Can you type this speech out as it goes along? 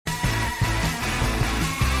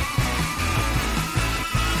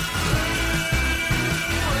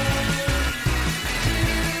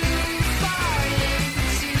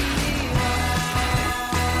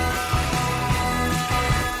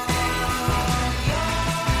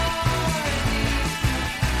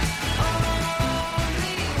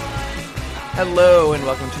Hello, and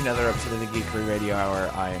welcome to another episode of the Geekery Radio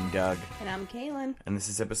Hour. I am Doug. And I'm Kaylin. And this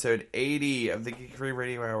is episode 80 of the Geekery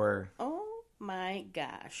Radio Hour. Oh my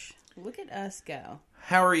gosh. Look at us go.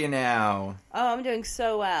 How are you now? Oh, I'm doing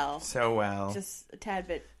so well. So well. Just a tad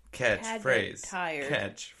bit Catchphrase. Tired.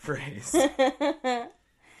 Catchphrase.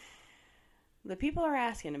 The people are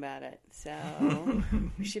asking about it, so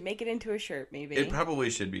we should make it into a shirt, maybe. It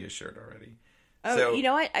probably should be a shirt already. Oh, so, you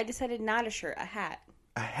know what? I decided not a shirt, a hat.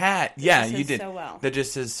 A hat? Yeah, you did. So well. That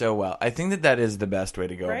just says so well. I think that is the best way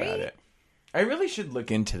to go right? about it. I really should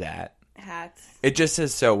look into that. Hats. It just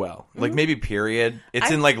says so well. Mm-hmm. Like maybe period.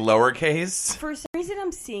 It's in like lowercase. For some reason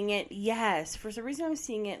I'm seeing it, yes. For some reason I'm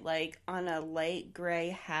seeing it like on a light gray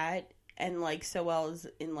hat and like so well is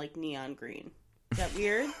in like neon green. Is that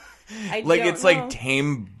weird? Like it's like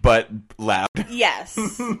tame but loud. Yes.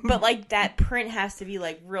 But like that print has to be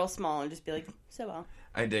like real small and just be like so well.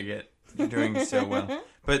 I dig it. You're doing so well.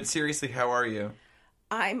 But seriously, how are you?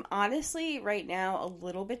 I'm honestly right now a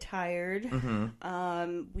little bit tired.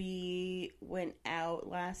 Mm-hmm. We went out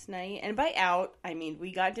last night, and by out I mean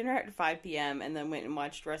we got dinner at 5 p.m. and then went and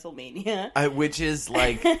watched WrestleMania. Which is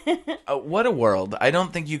like, what a world. I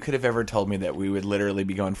don't think you could have ever told me that we would literally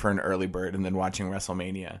be going for an early bird and then watching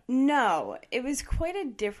WrestleMania. No, it was quite a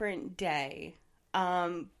different day.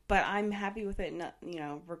 But I'm happy with it,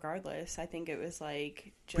 regardless. I think it was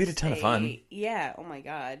like just we had a ton of fun. Yeah, oh my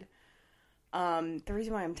god. The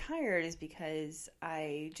reason why I'm tired is because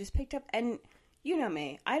I just picked up, and you know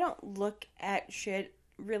me, I don't look at shit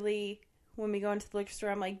really when we go into the liquor store.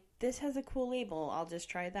 I'm like, this has a cool label, I'll just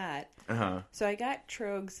try that. So I got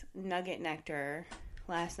Troeg's Nugget Nectar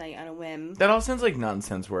last night on a whim. That all sounds like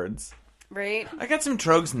nonsense words. Right? I got some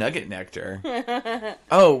Troeg's Nugget Nectar.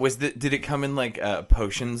 Oh, did it come in like a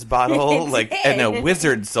potions bottle? And a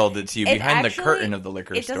wizard sold it to you behind the curtain of the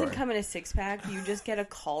liquor store. It doesn't come in a 6-pack. You just get a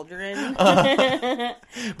cauldron. But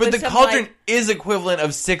the cauldron is equivalent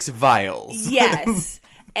of 6 vials. Yes.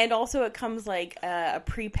 And also it comes like a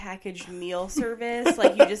prepackaged meal service.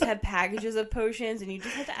 Like you just have packages of potions and you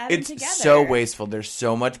just have to add them together. It's so wasteful. There's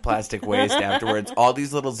so much plastic waste afterwards. All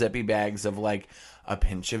these little zippy bags of like a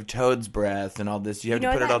pinch of toad's breath and all this. You have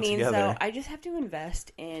to put it all together. Though? I just have to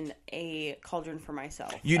invest in a cauldron for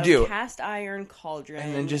myself. You do. A cast iron cauldron.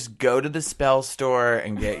 And then just go to the spell store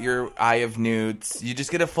and get your Eye of Newts. You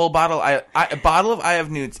just get a full bottle. A bottle of Eye of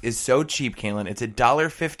Newts is so cheap, Kaylin. It's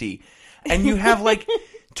 $1.50. And you have like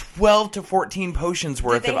 12 to 14 potions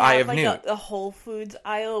worth of Eye of Newt. A Whole Foods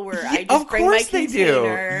aisle where I just bring my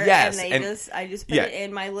container. Yes, and I just put it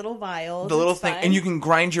in my little vials. The little thing, and you can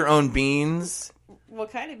grind your own beans. What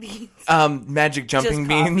kind of beans? Magic jumping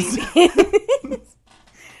beans. You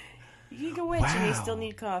can go witch and you still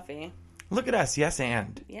need coffee. Look at us, yes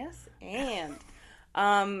and. Yes and.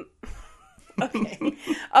 Okay.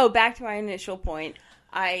 Oh, back to my initial point.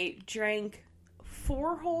 I drank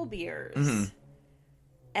 4 whole beers. Mm-hmm.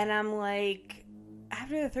 And I'm like,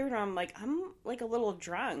 after the third one, I'm like a little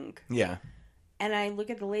drunk. Yeah. And I look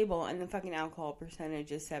at the label and the fucking alcohol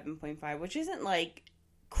percentage is 7.5, which isn't like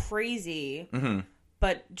crazy. Mm-hmm.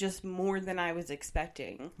 But just more than I was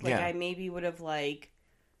expecting. Like, I maybe would have, like,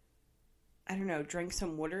 I don't know, drank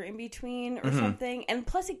some water in between or something. And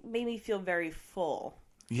plus, it made me feel very full.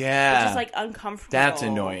 Yeah. Which is, like, uncomfortable. That's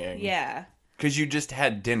annoying. Yeah. Because you just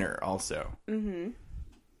had dinner, also. Mm-hmm.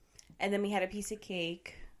 And then we had a piece of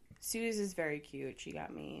cake. Suze is very cute. She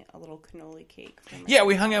got me a little cannoli cake. Yeah,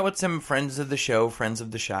 we hung out with some friends of the show, friends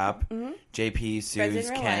of the shop. Mm-hmm. JP,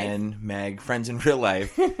 Suze, Ken, Meg, friends in real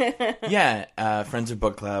life. Yeah, friends of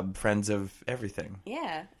book club, friends of everything.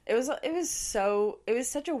 Yeah, it was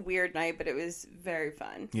such a weird night, but it was very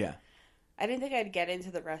fun. Yeah. I didn't think I'd get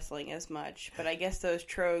into the wrestling as much, but I guess those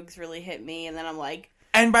Troegs really hit me, and then I'm like...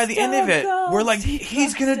 And by the end of it, we're like,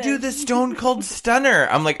 he's going to do the Stone Cold Stunner.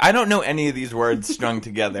 I'm like, I don't know any of these words strung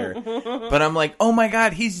together. But I'm like, oh my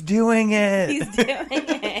God, he's doing it. He's doing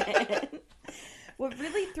it. What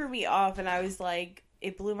really threw me off, and I was like,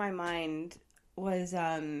 it blew my mind, was,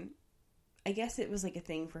 I guess it was like a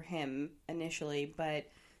thing for him initially, but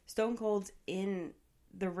Stone Cold's in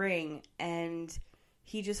the ring, and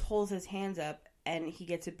he just holds his hands up, and he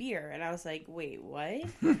gets a beer. And I was like, wait, what?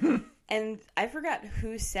 And I forgot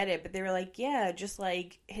who said it, but they were like, yeah, just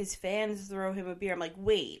like his fans throw him a beer. I'm like,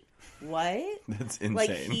 wait, what? That's insane. Like,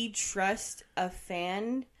 he trusts a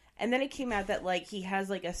fan. And then it came out that, like, he has,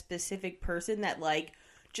 like, a specific person that, like,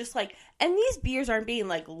 just, like... And these beers aren't being,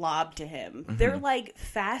 like, lobbed to him. Mm-hmm. They're, like,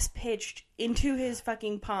 fast-pitched into his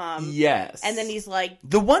fucking palm. Yes. And then he's, like...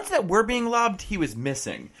 The ones that were being lobbed, he was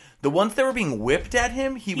missing. The ones that were being whipped at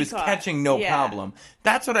him, he was catching no problem.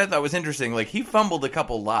 That's what I thought was interesting. Like, he fumbled a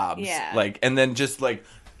couple lobs. Yeah. Like, and then just, like...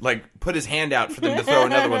 like put his hand out for them to throw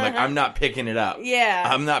another one. Like, I'm not picking it up. Yeah.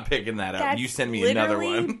 I'm not picking that up. That's You send me another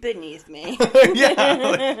one. beneath me.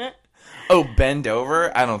 Yeah. Like, bend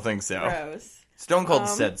over? I don't think so. Gross. Stone Cold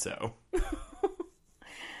said so.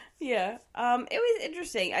 Yeah. It was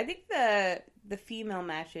interesting. I think the female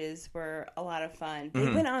matches were a lot of fun. They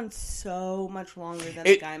went on so much longer than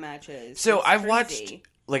the guy matches. So I've watched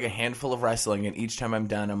like a handful of wrestling, and each time I'm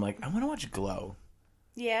done, I'm like, I want to watch Glow.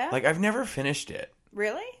 Yeah? Like, I've never finished it.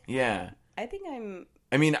 Really? Yeah. I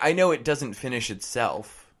mean, I know it doesn't finish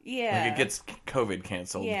itself. Yeah. Like, it gets COVID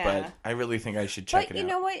canceled, Yeah. but I really think I should check it out. But you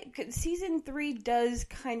know what? Season 3 does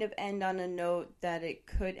kind of end on a note that it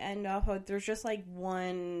could end off of. There's just, like,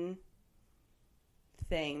 one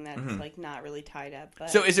thing that's, like, not really tied up.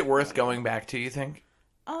 But, so is it worth going back to, you think?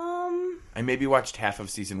 I maybe watched half of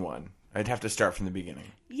season 1. I'd have to start from the beginning.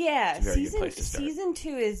 Yeah, It's a very good place to start. season 2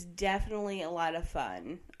 is definitely a lot of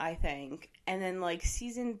fun, I think. And then, like,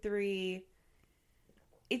 season 3,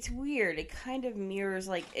 it's weird. It kind of mirrors,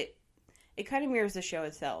 like, it kind of mirrors the show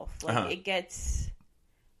itself. Like, it gets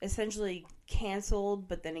essentially canceled,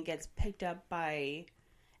 but then it gets picked up by,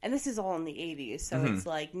 and this is all in the 80s, so it's,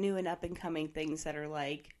 like, new and up-and-coming things that are,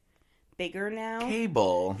 like, bigger now.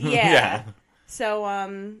 Cable. Yeah.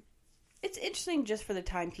 So, it's interesting just for the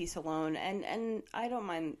timepiece alone, and I don't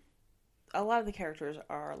mind. A lot of the characters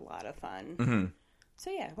are a lot of fun. Mm-hmm.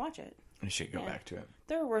 So yeah, watch it. I should go back to it.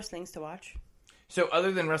 There are worse things to watch. So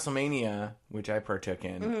other than WrestleMania, which I partook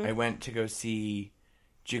in, I went to go see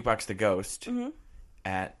Jukebox the Ghost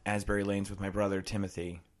at Asbury Lanes with my brother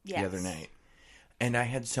Timothy the other night. And I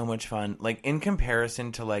had so much fun. Like, in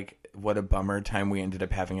comparison to, like, what a bummer time we ended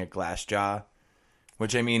up having at Glassjaw,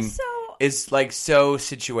 which, I mean, is, like, so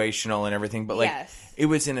situational and everything. But, like, it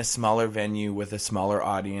was in a smaller venue with a smaller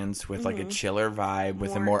audience, with, like, a chiller vibe,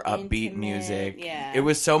 with a more upbeat music. Yeah. It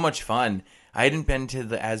was so much fun. I hadn't been to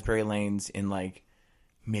the Asbury Lanes in, like,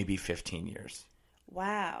 maybe 15 years.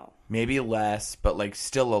 Wow. Maybe less, but, like,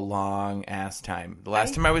 still a long-ass time. The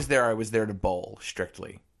last time I was there to bowl,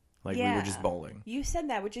 strictly. Like, we were just bowling. You said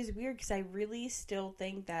that, which is weird, because I really still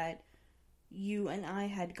think that you and I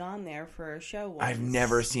had gone there for a show once. I've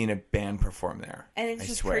never seen a band perform there. And it's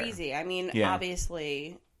just crazy. I mean,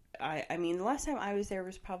 obviously, I mean, the last time I was there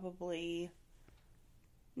was probably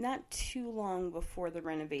not too long before the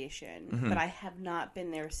renovation, but I have not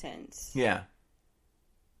been there since. Yeah.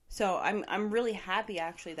 So I'm really happy,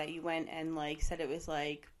 actually, that you went and, like, said it was,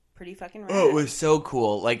 like, pretty fucking rad. Oh, it was so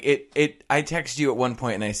cool. Like, I texted you at one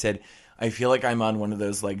point and I said, I feel like I'm on one of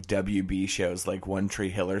those, like, WB shows, like One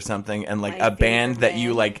Tree Hill or something, and, like, a band that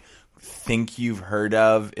you, like, think you've heard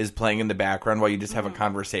of is playing in the background while you just have a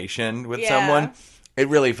conversation with someone. It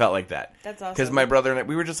really felt like that. That's awesome. Because my brother and I,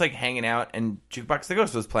 we were just, like, hanging out, and Jukebox the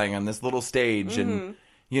Ghost was playing on this little stage, and,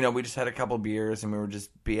 you know, we just had a couple beers, and we were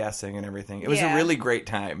just BSing and everything. It was a really great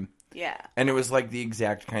time. Yeah. And it was, like, the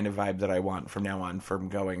exact kind of vibe that I want from now on from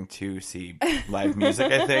going to see live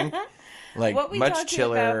music, I think. Like, what we much talked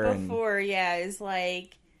chiller about before, is,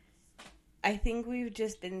 like, I think we've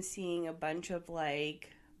just been seeing a bunch of, like,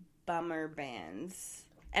 bummer bands.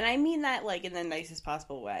 And I mean that, like, in the nicest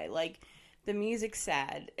possible way. Like, the music's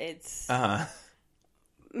sad. It's... and,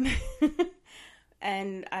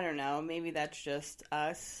 I don't know, maybe that's just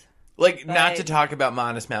us. Like, not to talk about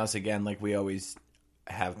Modest Mouse again, like we always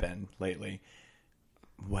have been lately.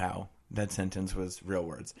 Wow. That sentence was real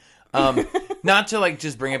words. Not to, like,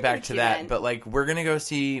 just bring it back to that, but, like, we're going to go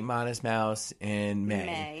see Modest Mouse in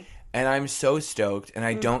May. And I'm so stoked, and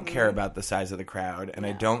I don't care about the size of the crowd, and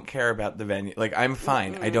I don't care about the venue. Like, I'm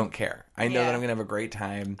fine. I don't care. I know that I'm going to have a great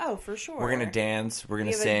time. Oh, for sure. We're going to dance. We're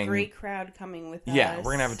going to sing. We have a great crowd coming with us. Yeah, we're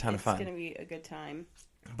going to have a ton of fun. It's going to be a good time.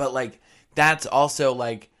 But, like, that's also,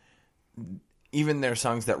 like, even their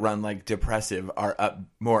songs that run, like, depressive are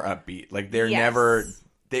more upbeat. Like, they're never...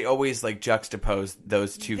 They always, like, juxtapose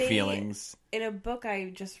those two feelings. In a book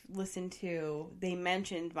I just listened to, they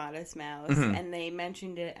mentioned Modest Mouse, and they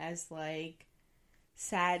mentioned it as, like,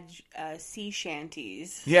 sad sea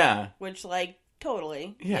shanties. Yeah. Which, like,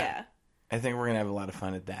 totally. Yeah. I think we're going to have a lot of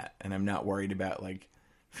fun at that, and I'm not worried about, like,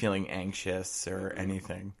 feeling anxious or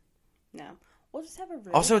anything. No. We'll just have a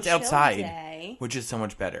really also, it's chill outside, day. which is so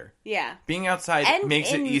much better. Yeah. Being outside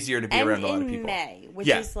makes it easier to be around a lot of people. in May, which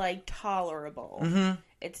is, like, tolerable. Mm-hmm.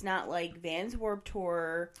 It's not like Vans Warped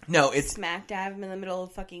Tour. No, it's smack dab in the middle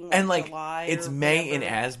of fucking, like, and, like, July. It's May in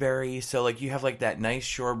Asbury, so, like, you have, like, that nice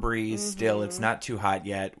shore breeze still. It's not too hot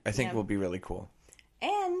yet. I think it will be really cool.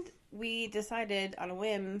 And we decided on a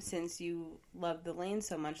whim, since you love the lane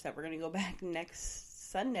so much, that we're going to go back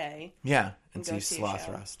next Sunday. Yeah, and see Sloth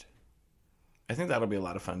Rust. I think that'll be a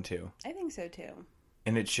lot of fun, too. I think so, too.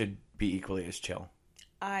 And it should be equally as chill.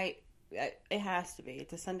 It has to be.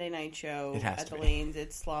 It's a Sunday night show at the be. Lanes.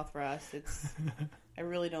 It's Sloth Rust. It's. I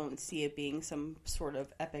really don't see it being some sort of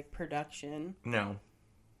epic production. No.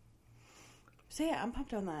 So yeah, I'm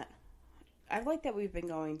pumped on that. I like that we've been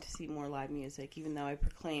going to see more live music, even though I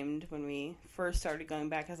proclaimed when we first started going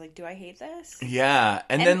back, I was like, do I hate this? Yeah.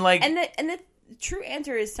 And then like... And the true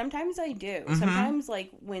answer is sometimes I do. Mm-hmm. Sometimes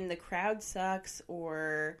like when the crowd sucks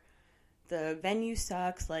or the venue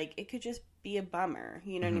sucks, like it could just be a bummer.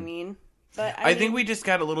 You know what I mean? But I think we just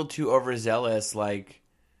got a little too overzealous, like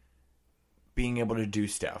being able to do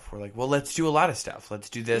stuff. We're like, well, let's do a lot of stuff. Let's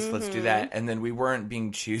do this, let's do that. And then we weren't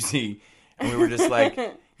being choosy. And we were just like,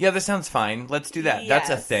 yeah, this sounds fine. Let's do that. Yes. That's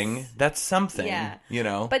a thing. That's something, you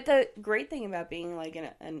know? But the great thing about being like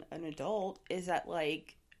an adult is that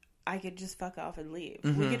like I could just fuck off and leave.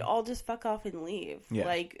 We could all just fuck off and leave. Yeah.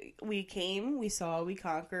 Like we came, we saw, we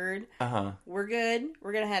conquered. We're good.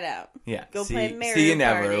 We're going to head out. Yeah. Go play Mario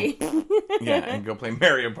Party. Yeah, and go play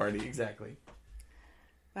Mario Party. Exactly.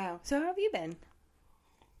 Wow. So how have you been?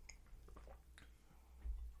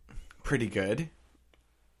 Pretty good.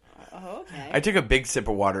 Oh, okay. I took a big sip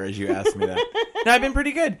of water as you asked me that. No, I've been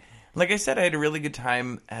pretty good. Like I said, I had a really good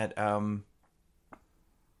time at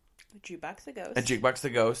Jukebox the Ghost. At Jukebox the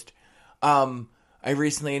Ghost. I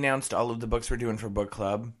recently announced all of the books we're doing for book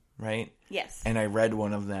club, right? Yes. And I read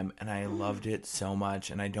one of them, and I loved it so much,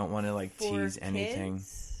 and I don't want to like tease anything.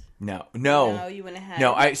 Kids? No, you went ahead.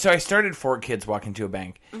 No, I started 4 Kids Walk Into a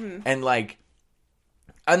Bank, and like,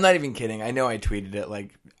 I'm not even kidding. I know I tweeted it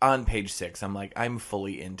like on page 6. I'm like, I'm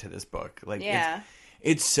fully into this book. Like,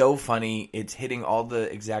 it's so funny. It's hitting all the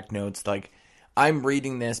exact notes. Like, I'm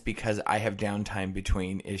reading this because I have downtime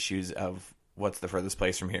between issues of What's the Furthest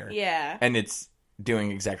Place from Here. Yeah, and it's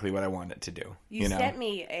doing exactly what I want it to do. You sent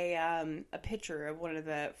me a picture of one of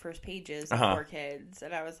the first pages of 4 Kids,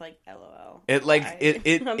 and I was like, LOL.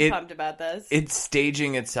 I'm pumped about this. It's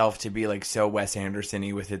staging itself to be like so Wes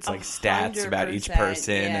Anderson-y with its like stats about each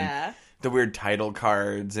person and the weird title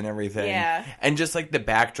cards and everything. Yeah, and just like the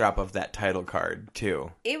backdrop of that title card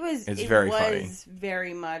too. It was funny.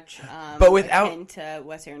 Very much, but without into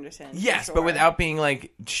Wes Anderson. Yes, but without being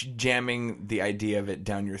like jamming the idea of it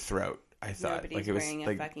down your throat. I thought nobody's like it was wearing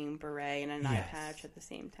like, a fucking beret and an eye patch at the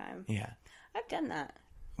same time. Yeah, I've done that.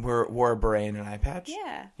 Wore a beret and an eye patch.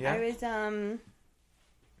 Yeah. I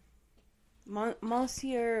was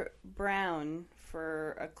Monsieur Brown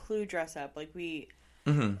for a Clue dress up. Like we,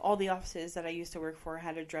 all the offices that I used to work for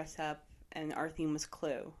had a dress up, and our theme was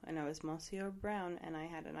Clue, and I was Monsieur Brown, and I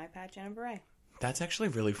had an eye patch and a beret. That's actually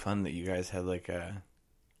really fun that you guys had like a.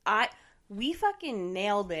 We fucking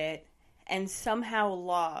nailed it. And somehow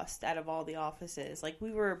lost out of all the offices. Like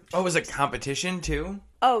we were. Oh, it was a competition too?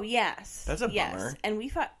 Oh yes, that's a bummer. And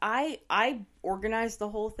I organized the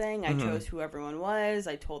whole thing. I chose who everyone was.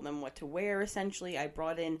 I told them what to wear. Essentially, I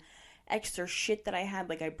brought in extra shit that I had.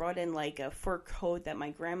 Like I brought in like a fur coat that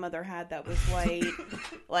my grandmother had that was white.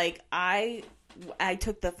 Like I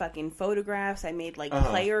took the fucking photographs. I made like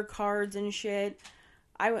player cards and shit.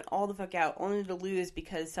 I went all the fuck out, only to lose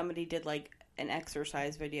because somebody did like an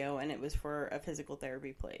exercise video, and it was for a physical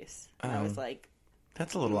therapy place. And I was like,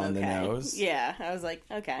 that's a little on the nose. Yeah, I was like,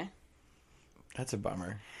 okay. That's a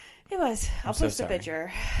bummer. It was. I'll post the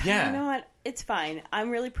picture. Yeah. You know what? It's fine.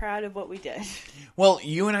 I'm really proud of what we did. Well,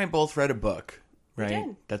 you and I both read a book, right? We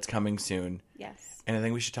did. That's coming soon. Yes. And I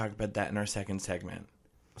think we should talk about that in our second segment.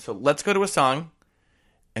 So let's go to a song,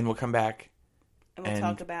 and we'll come back. And we'll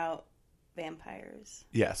talk about vampires.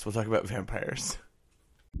 Yes, we'll talk about vampires.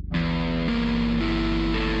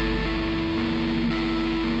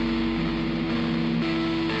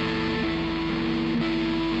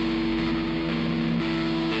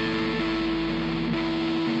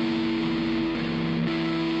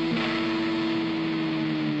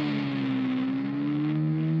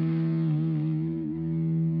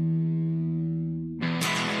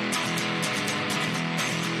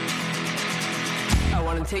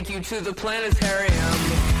 Take you to the planetarium.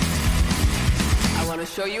 I want to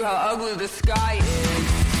show you how ugly the sky is.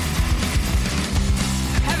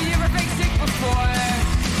 Have you ever faked sick before?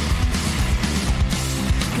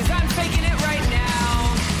 'Cause I'm faking it right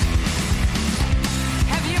now.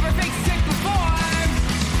 Have you ever faked sick before?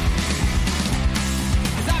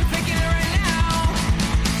 'Cause I'm faking it right now.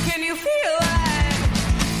 Can you feel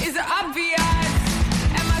it? Is it obvious?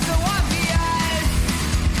 Am I so obvious?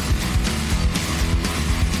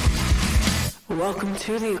 Welcome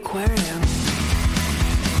to the aquarium.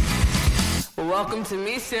 Welcome to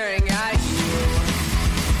me staring at you.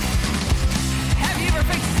 Have you ever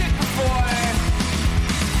faked sick before?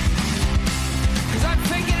 'Cause I'm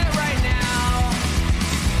faking it right now.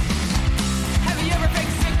 Have you ever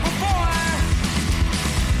faked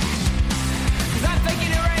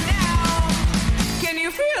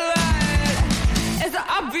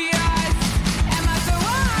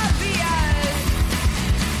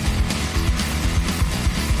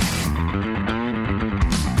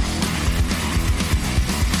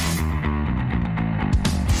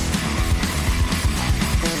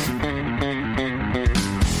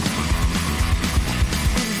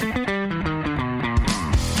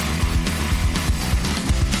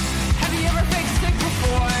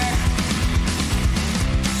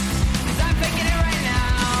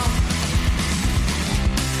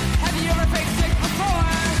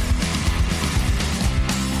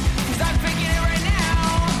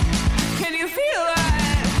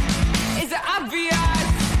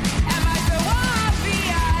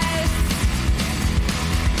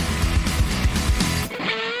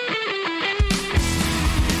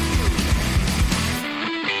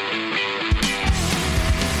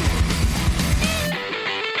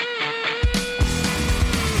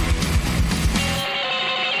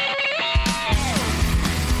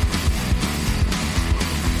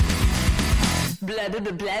blah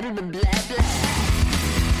blah blah blah blah blah blah.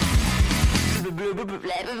 Blah blah blah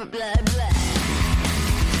blah blah blah.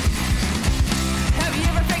 Have you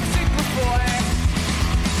ever faked sick before?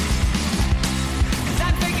 'Cause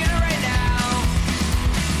I'm thinking it right now.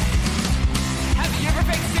 Have you ever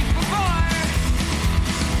faked sick before?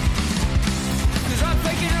 'Cause I'm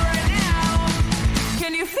thinking it right now.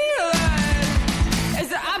 Can you feel it?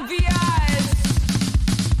 Is it obvious?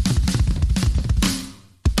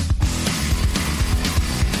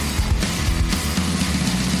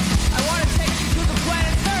 I want to take you to the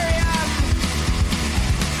planetarium.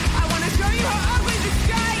 I want to show you how ugly the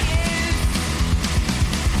sky is.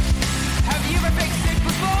 Have you ever faked sick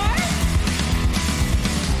before?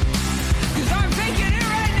 'Cause I'm faking it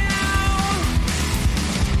right now.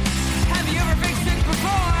 Have you ever faked sick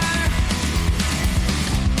before?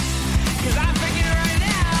 'Cause I'm faking it right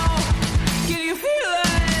now. Can you feel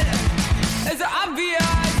it? Is it obvious?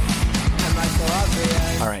 Am I so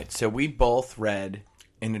obvious? All right, so we both read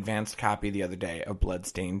an advanced copy the other day of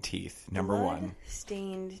Bloodstained Teeth, number 1.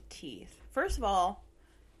 Stained Teeth. First of all,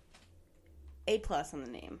 A+ on the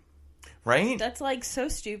name. Right? That's like so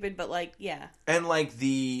stupid, but like, yeah. And like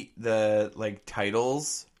the like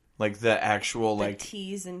titles, like the actual The like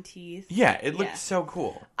T's and teeth. yeah, it looked Yeah. so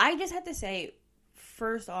cool. I just have to say,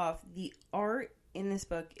 first off, the art in this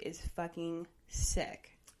book is fucking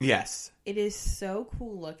sick. Yes. It is so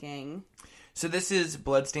cool looking. So this is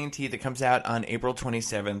Bloodstained Teeth. It comes out on April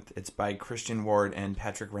 27th. It's by Christian Ward and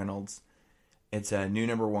Patrick Reynolds. It's a new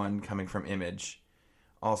number 1 coming from Image.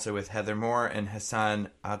 Also with Heather Moore and Hassan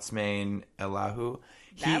Atsmain Elahu.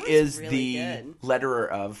 He That was is really the good. letterer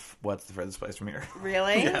of What's the Furthest Place from Here.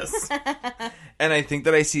 Really? Yes. And I think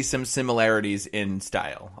that I see some similarities in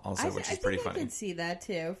style also, which is pretty I funny. could see that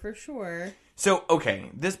too, for sure. So,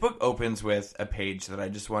 okay, this book opens with a page that I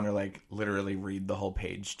just want to, like, literally read the whole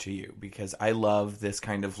page to you because I love this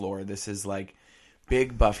kind of lore. This is, like,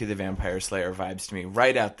 big Buffy the Vampire Slayer vibes to me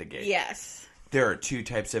right out the gate. Yes. There are 2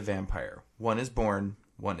 types of vampire. One is born,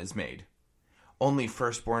 one is made. Only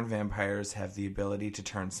firstborn vampires have the ability to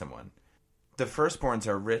turn someone. The firstborns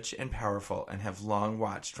are rich and powerful and have long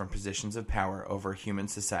watched from positions of power over human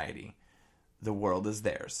society. The world is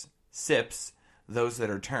theirs. Sips, those that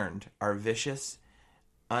are turned, are vicious,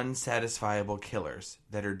 unsatisfiable killers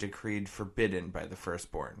that are decreed forbidden by the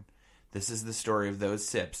firstborn. This is the story of those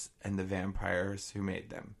Sips and the vampires who made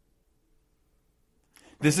them.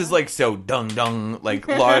 This is like so dung, like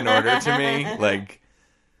Law and Order to me. Like,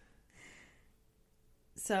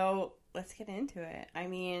 So let's get into it. I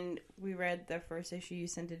mean, we read the first issue. You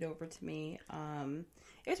sent it over to me.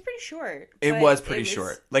 It was pretty short. it but was pretty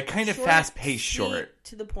short. Like, kind of short, fast-paced sweet, short.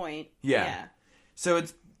 to the point. Yeah. So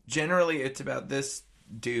it's about this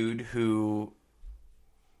dude who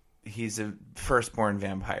he's a firstborn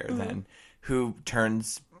vampire then who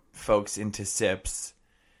turns folks into Sips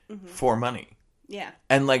for money. Yeah.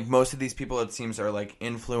 And like most of these people it seems are like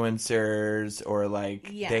influencers or like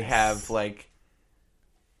they Yes. have like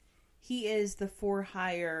He is the for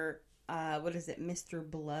hire, what is it, Mr.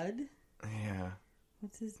 Blood? yeah,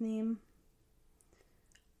 What's his name?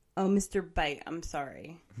 Oh, Mr. Bite. I'm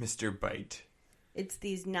sorry. Mr. Bite. It's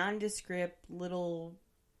these nondescript little,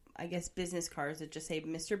 I guess, business cards that just say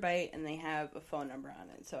Mr. Bite and they have a phone number on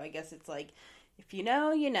it. So I guess it's like, if you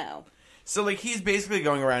know, you know. So like he's basically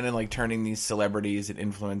going around and like turning these celebrities and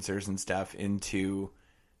influencers and stuff into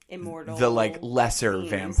Immortal. the like lesser beings,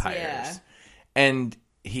 vampires. yeah. And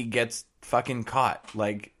he gets fucking caught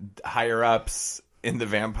like higher ups in the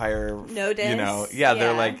vampire Notice. You know, yeah,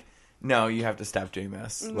 they're Yeah. like, no, you have to stop doing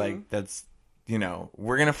this. Mm-hmm. Like that's, you know,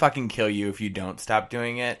 we're gonna fucking kill you if you don't stop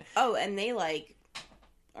doing it. Oh, and they like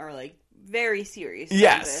are like very serious. about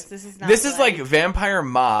Yes, This is not this is like vampire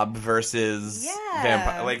mob versus Yeah.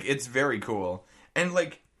 vampire. Like it's very cool, and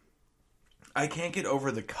like I can't get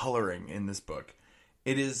over the coloring in this book.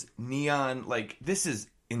 It is neon. Like this is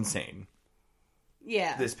insane.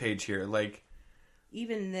 yeah. This page here, like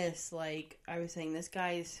Even this, like I was saying, this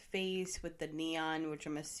guy's face with the neon, which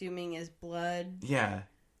I'm assuming is blood. yeah,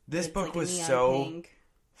 this It's book like a was neon so pink.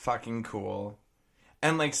 fucking cool,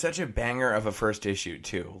 and like such a banger of a first issue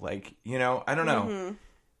too. Like you know, I don't know. Mm-hmm.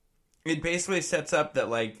 It basically sets up that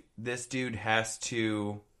like this dude has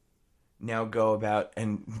to now go about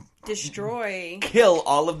and Destroy. kill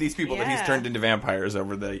all of these people that he's Yeah. turned into vampires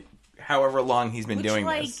over the however long he's been Which, doing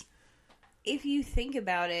like, this. If you think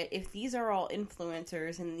about it, if these are all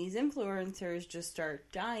influencers and these influencers just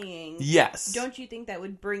start dying, Yes. don't you think that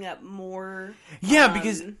would bring up more? Yeah,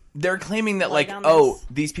 because they're claiming that like, on oh, this.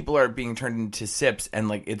 these people are being turned into Sips and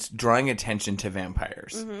like it's drawing attention to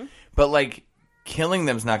vampires. Mm-hmm. But like killing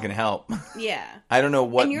them's not going to help. Yeah. I don't know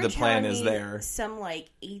what And you're the plan telling is me there. Some, like,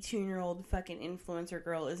 18-year-old fucking influencer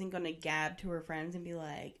girl isn't going to gab to her friends and be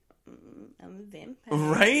like, I'm a vampire.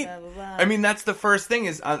 Right? Blah, blah, blah. I mean, that's the first thing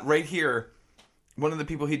is right here. One of the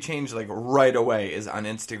people he changed, like, right away is on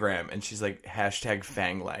Instagram. And she's like,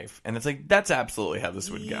 #FangLife. And it's like, that's absolutely how this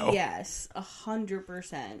would go. Yes,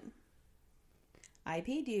 100%. I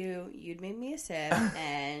paid you, you'd made me a sip,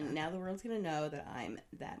 and now the world's going to know that I'm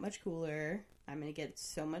that much cooler. I'm going to get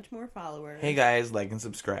so much more followers. Hey, guys, like and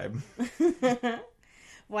subscribe.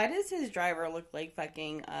 Why does his driver look like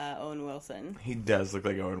fucking Owen Wilson? He does look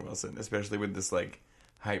like Owen Wilson, especially with this, like,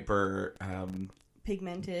 hyper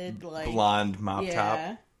Pigmented, like... blonde mop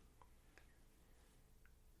top.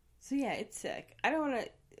 So, yeah, it's sick. I don't want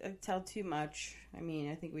to tell too much. I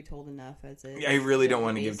mean, I think we told enough as a... I really don't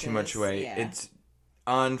want to give too much away. Yeah. It's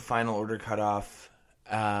on final order cutoff.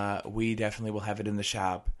 We definitely will have it in the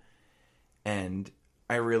shop. And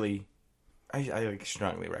I like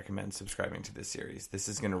strongly recommend subscribing to this series. This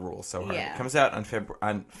is going to rule so hard. Yeah. It comes out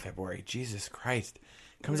on February. Jesus Christ.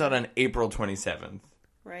 It comes out on April 27th.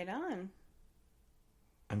 Right on.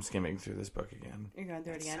 I'm skimming through this book again. You're going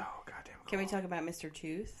through it again? So goddamn cool. Can we talk about Mr.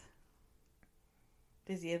 Tooth?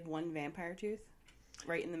 Does he have one vampire tooth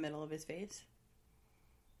right in the middle of his face?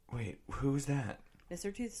 Wait, who's that?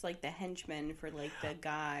 Mr. Tooth's like the henchman for like the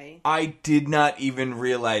guy. I did not even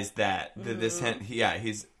realize that.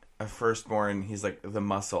 He's a firstborn. He's like the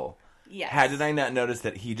muscle. Yes. How did I not notice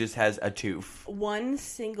that he just has a tooth? One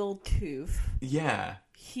single tooth. Yeah.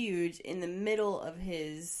 Huge in the middle of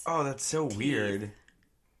his... Oh, that's so weird.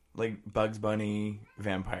 Like Bugs Bunny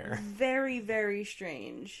vampire. Very, very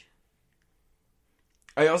strange.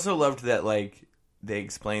 I also loved that, like, they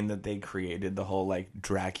explained that they created the whole, like,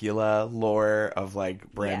 Dracula lore of,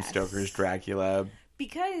 like, Bram Stoker's Dracula.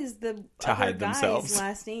 Because the to hide guy's themselves.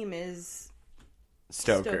 last name is...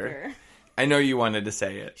 Stoker. I know you wanted to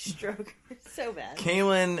say it. Stroker. So bad.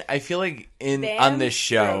 Kaylin, I feel like Bram on this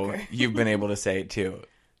show, Stoker. you've been able to say it, too.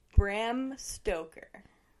 Bram Stoker.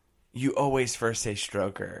 You always first say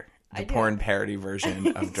Stroker. The I do. porn parody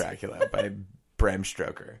version of Dracula by Bram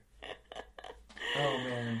Stoker. Oh,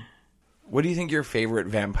 man. What do you think your favorite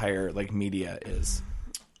vampire, like, media is?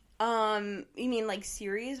 You mean, like,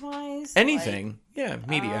 series-wise? Anything. Yeah,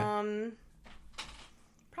 media.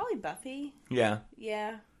 Probably Buffy. Yeah.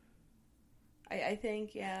 Yeah. I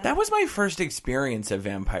think, yeah. That was my first experience of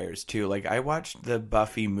vampires, too. Like, I watched the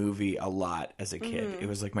Buffy movie a lot as a kid. Mm-hmm. It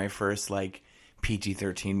was, like, my first, like,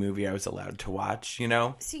 PG-13 movie I was allowed to watch, you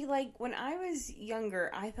know? See, like, when I was younger,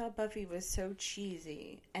 I thought Buffy was so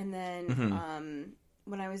cheesy. And then, Mm-hmm.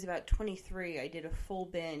 When I was about 23, I did a full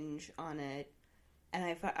binge on it.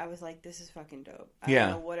 And I was like, this is fucking dope. I don't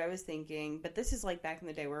know what I was thinking. But this is, like, back in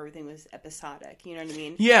the day where everything was episodic. You know what I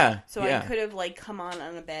mean? Yeah. So I could have, like, come on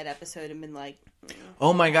a bad episode and been like...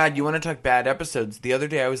 Oh, my God. You want to talk bad episodes? The other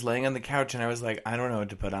day I was laying on the couch and I was like, I don't know what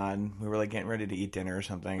to put on. We were, like, getting ready to eat dinner or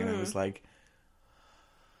something. And I was like...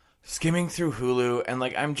 skimming through Hulu, and,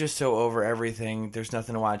 like, I'm just so over everything. There's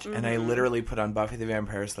nothing to watch. And I literally put on Buffy the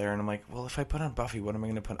Vampire Slayer, and I'm like, well, if I put on Buffy, what am I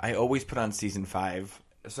going to put? I always put on Season 5.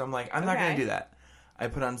 So I'm like, I'm not going to do that. I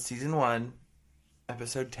put on Season 1,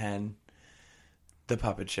 Episode 10, The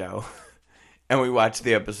Puppet Show. And we watched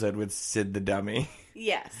the episode with Sid the Dummy.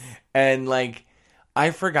 Yes. And, like,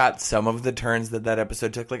 I forgot some of the turns that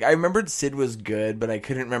episode took. Like, I remembered Sid was good, but I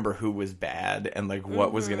couldn't remember who was bad and, like,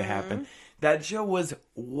 what was going to happen. That show was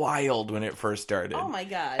wild when it first started. Oh, my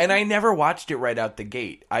God. And I never watched it right out the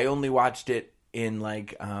gate. I only watched it in,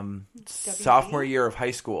 like, sophomore year of high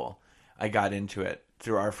school. I got into it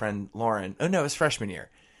through our friend Lauren. Oh, no, it was freshman year.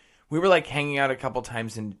 We were, like, hanging out a couple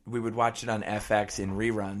times, and we would watch it on FX in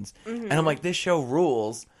reruns. And I'm like, this show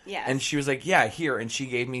rules. Yes. And she was like, yeah, here. And she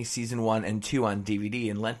gave me season 1 and 2 on DVD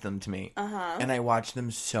and lent them to me. And I watched them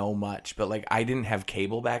so much. But, like, I didn't have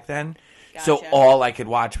cable back then. So Gotcha. all I could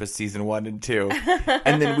watch was season 1 and 2.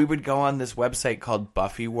 And then we would go on this website called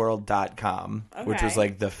BuffyWorld.com, which was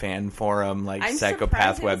like the fan forum, like I'm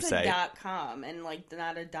psychopath surprised website. It's a .com and like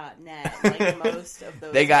not a .net like most of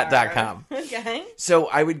those. They got are. .com. Okay. So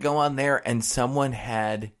I would go on there and someone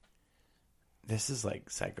had, this is like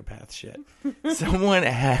psychopath shit. Someone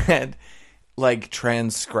had like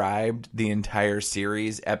transcribed the entire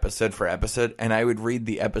series episode for episode, and I would read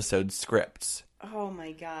the episode scripts. Oh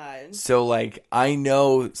my God. So, like, I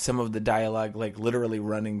know some of the dialogue, like, literally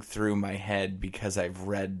running through my head because I've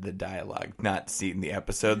read the dialogue, not seen the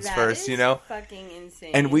episodes first, you know? Fucking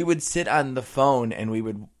insane. And we would sit on the phone and we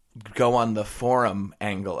would go on the forum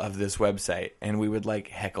angle of this website and we would, like,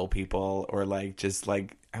 heckle people or, like, just,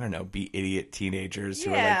 like, I don't know, be idiot teenagers who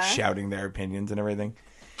are, like, shouting their opinions and everything.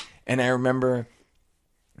 And I remember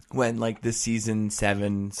when like the season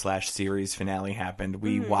 7/series finale happened,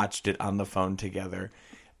 we watched it on the phone together,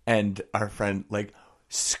 and our friend like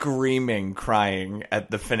screaming, crying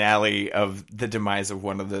at the finale of the demise of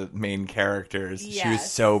one of the main characters. She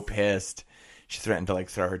was so pissed. She threatened to like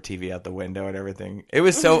throw her TV out the window and everything. It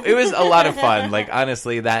was a lot of fun. Like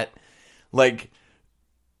honestly, that like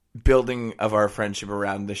building of our friendship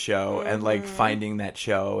around the show and like finding that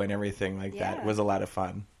show and everything like that was a lot of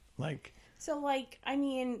fun. Like, so like, I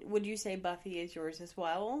mean, would you say Buffy is yours as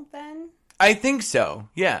well then? I think so.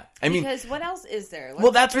 Yeah. I mean, because what else is there?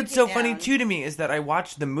 Well, that's what's so funny too to me is that I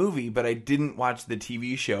watched the movie, but I didn't watch the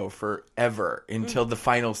TV show forever until the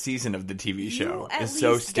final season of the TV show. It's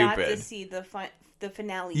so stupid. Got to see the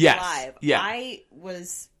finale Yes. live. Yeah. I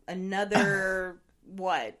was another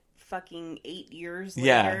fucking 8 years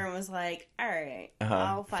later and was like, all right,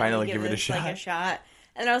 I'll finally give it a shot. Like a shot.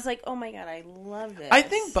 And I was like, oh my god, I love this. I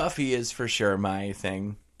think Buffy is for sure my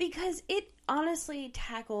thing. Because it honestly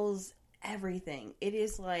tackles everything. It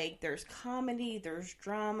is like, there's comedy, there's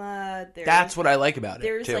drama. That's what I like about it,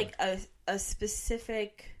 There's too. like a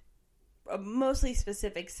specific, a mostly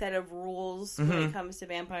specific set of rules when it comes to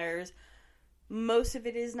vampires. Most of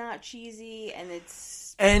it is not cheesy, and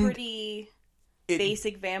it's pretty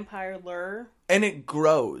basic vampire lure. And it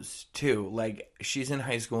grows, too. Like, she's in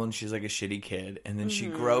high school, and she's like a shitty kid, and then she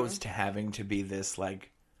grows to having to be this,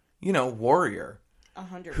 like, warrior.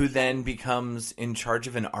 100%. Who then becomes in charge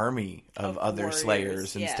of an army of other warriors,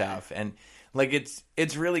 slayers and stuff. And like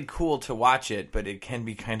it's really cool to watch it, but it can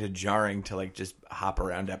be kind of jarring to like just hop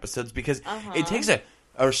around episodes because it takes a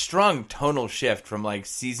strong tonal shift from like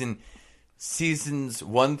seasons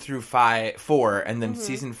 1 through 4, and then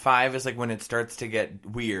season 5 is like when it starts to get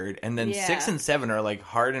weird, and then 6 and 7 are like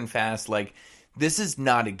hard and fast. Like, this is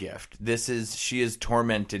not a gift. She is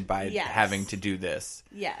tormented by having to do this.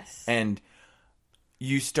 Yes. And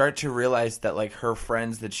you start to realize that like her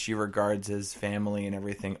friends that she regards as family and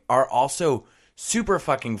everything are also super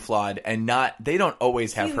fucking flawed and they don't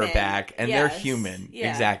always have her back, and they're human.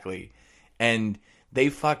 Exactly. And they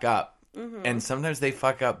fuck up. And sometimes they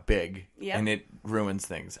fuck up big and it ruins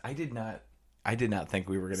things. I did not think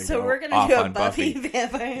we were going to go we're gonna off do a on Buffy Buffy.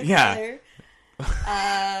 Vampire Yeah.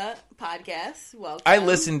 podcast. Welcome. I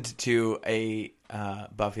listened to a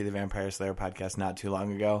Buffy the Vampire Slayer podcast not too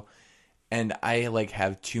long ago. And I, like,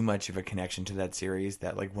 have too much of a connection to that series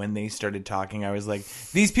that, like, when they started talking, I was like,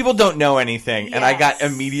 these people don't know anything. Yes. And I got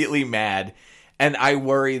immediately mad. And I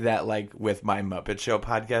worry that, like, with my Muppet Show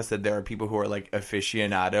podcast, that there are people who are, like,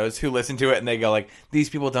 aficionados who listen to it and they go, like, these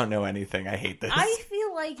people don't know anything. I hate this. I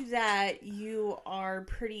feel like that you are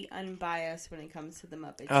pretty unbiased when it comes to the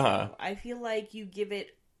Muppet Show. I feel like you give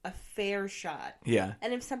it a fair shot. Yeah.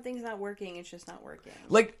 And if something's not working, it's just not working.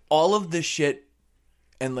 Like, all of the shit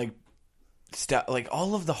and, like, stuff, like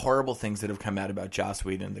all of the horrible things that have come out about Joss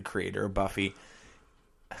Whedon, the creator of Buffy.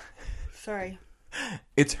 Sorry.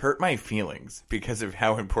 It's hurt my feelings because of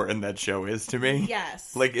how important that show is to me.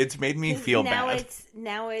 Yes. Like, it's made me feel bad.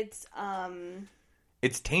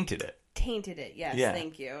 It's tainted it. Tainted it, yes. Yeah.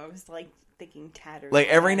 Thank you. I was like thinking tattered. Like,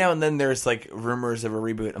 every now and then there's like rumors of a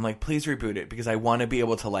reboot. I'm like, please reboot it because I want to be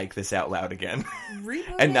able to like this out loud again.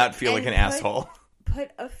 Reboot and not feel like an asshole.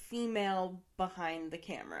 Put a female behind the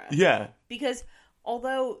camera. Yeah. Because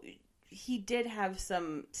although he did have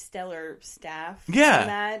some stellar staff in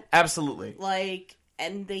that. Absolutely. Like,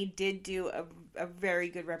 and they did do a very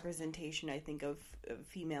good representation, I think, of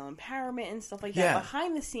female empowerment and stuff like that.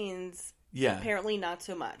 Behind the scenes, apparently not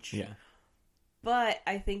so much. Yeah. But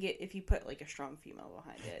I think if you put like a strong female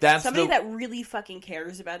behind it, somebody that really fucking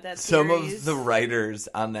cares about that series. Some of the writers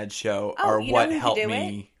on that show are what helped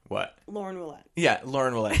me. What? Lauren Willett. Yeah,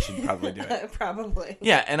 Lauren Willett should probably do it. Probably.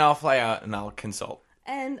 Yeah, and I'll fly out and I'll consult.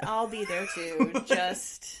 And I'll be there too,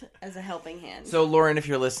 just as a helping hand. So, Lauren, if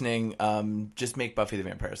you're listening, just make Buffy the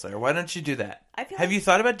Vampire Slayer. Why don't you do that? Have you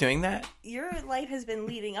thought about doing that? Your life has been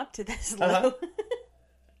leading up to this, Lou.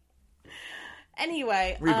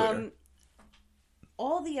 Anyway,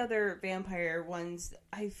 all the other vampire ones,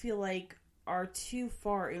 I feel like, are too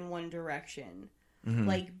far in one direction. Mm-hmm.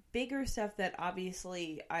 Like, bigger stuff that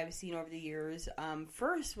obviously I've seen over the years.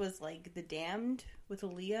 First was like The Damned with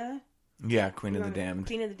Aaliyah. Yeah, Queen of the Damned.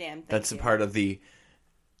 Queen of the Damned. That's a part of the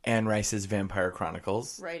Anne Rice's Vampire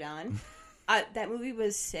Chronicles. Right on. That movie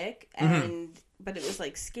was sick, and but it was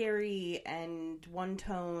like scary and one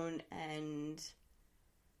tone and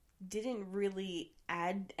didn't really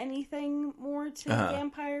add anything more to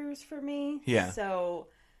vampires for me. Yeah. So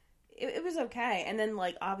it was okay. And then,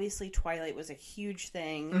 like, obviously Twilight was a huge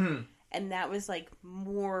thing. And that was, like,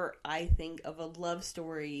 more, I think, of a love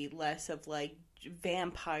story, less of, like,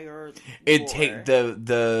 vampire It lore. take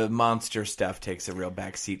the monster stuff takes a real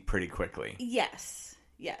backseat pretty quickly. Yes.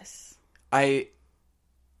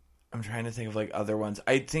 I'm trying to think of like other ones.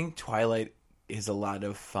 I think Twilight is a lot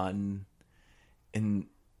of fun in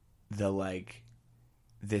the like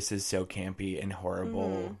this is so campy and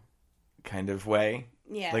horrible kind of way.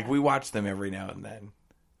 Yeah. Like we watch them every now and then,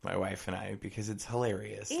 my wife and I, because it's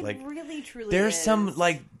hilarious. It like really truly there's is. some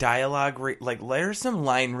like dialogue there's some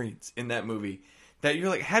line reads in that movie that you're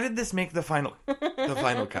like, how did this make the final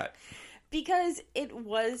cut? Because it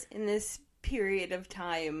was in this period of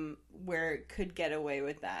time where it could get away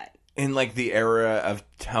with that. In like the era of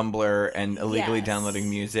Tumblr and illegally Yes. downloading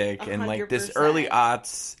music and like this 100%. early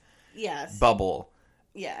aughts Yes. bubble.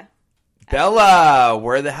 Yeah. Bella,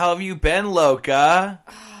 where the hell have you been, Loca?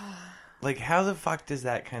 Like, how the fuck does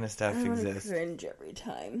that kind of stuff I exist? cringe every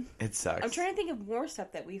time. It sucks. I'm trying to think of more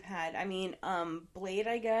stuff that we've had. I mean, Blade,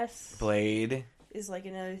 I guess, Blade. is like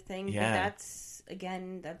another thing. Yeah.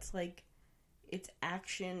 But that's like, it's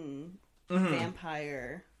action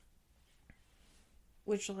vampire.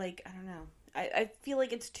 Which, like, I don't know. I feel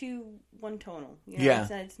like it's too one-tonal. You know? Yeah.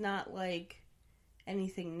 It's not like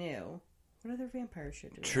anything new. What other vampire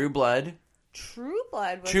shit do we True have? Blood. True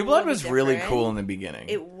Blood was True a Blood little was bit really different. cool in the beginning.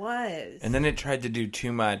 It was. And then it tried to do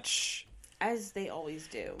too much As they always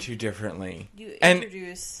do. too differently. You And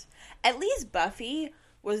introduce... At least Buffy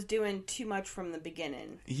was doing too much from the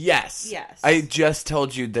beginning. yes. Yes. I just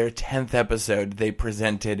told you their 10th episode, they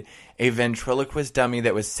presented a ventriloquist dummy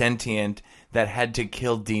that was sentient that had to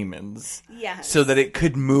kill demons. Yes. So that it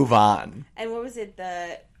could move on. And what was it?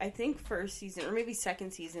 I think first season, or maybe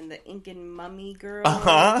second season, the Incan mummy girl.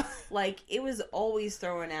 Uh-huh. Like, it was always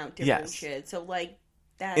throwing out different Yes. shit. So, like,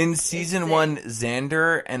 that... In season 1,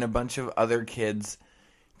 Xander and a bunch of other kids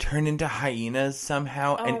turn into hyenas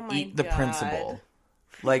somehow Oh and my eat the God. principal.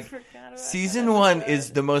 Like, forgot about season that 1 episode.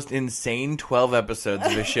 is the most insane 12 episodes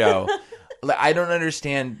of a show. Like, I don't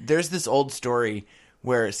understand. There's this old story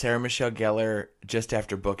where Sarah Michelle Gellar, just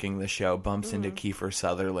after booking the show, bumps into Kiefer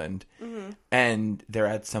Sutherland. And they're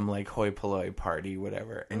at some, like, hoi polloi party,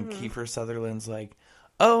 whatever. And Kiefer Sutherland's like,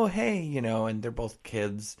 oh, hey, you know, and they're both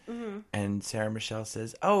kids. And Sarah Michelle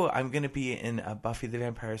says, oh, I'm going to be in a Buffy the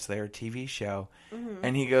Vampire Slayer TV show.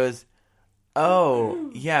 And he goes, oh,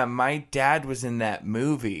 yeah, my dad was in that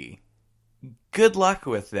movie. Good luck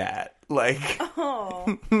with that. Like,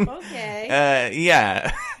 Oh, okay.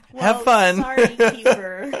 yeah. Well, Have fun. Sorry,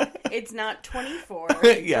 Kiefer. It's not 24.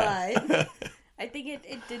 Yeah. But I think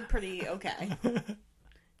it did pretty okay.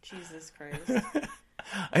 Jesus Christ.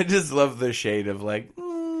 I just love the shade of like,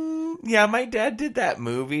 yeah, my dad did that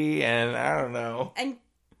movie, and I don't know. And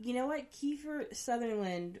you know what? Kiefer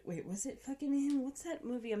Sutherland. Wait, was it fucking him? What's that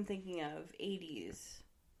movie I'm thinking of? 80s.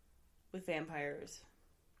 With vampires.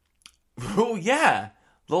 Oh, yeah.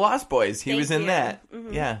 The Lost Boys. He Thank was in you. that.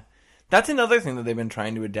 Yeah. That's another thing that they've been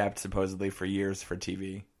trying to adapt supposedly for years for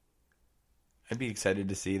TV. I'd be excited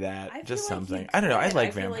to see that. I feel Just like something. you I don't know. I could.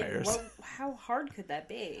 like feel vampires. How hard could that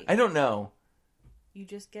be? I don't know. You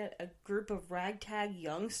just get a group of ragtag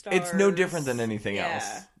young stars. It's no different than anything Yeah.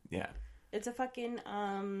 else. Yeah. It's a fucking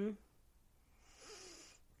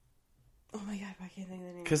oh my god, I can't think of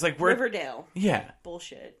the name. 'Cause, like, we're- Riverdale. Yeah.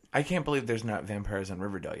 Bullshit. I can't believe there's not vampires on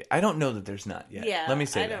Riverdale yet. I don't know that there's not yet. Yeah. Let me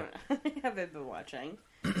say I that. don't. I haven't been watching.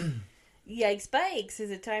 Yikes bikes!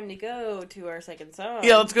 Is it time to go to our second song?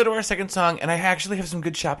 Yeah, let's go to our second song. And I actually have some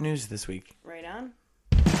good shop news this week. Right on.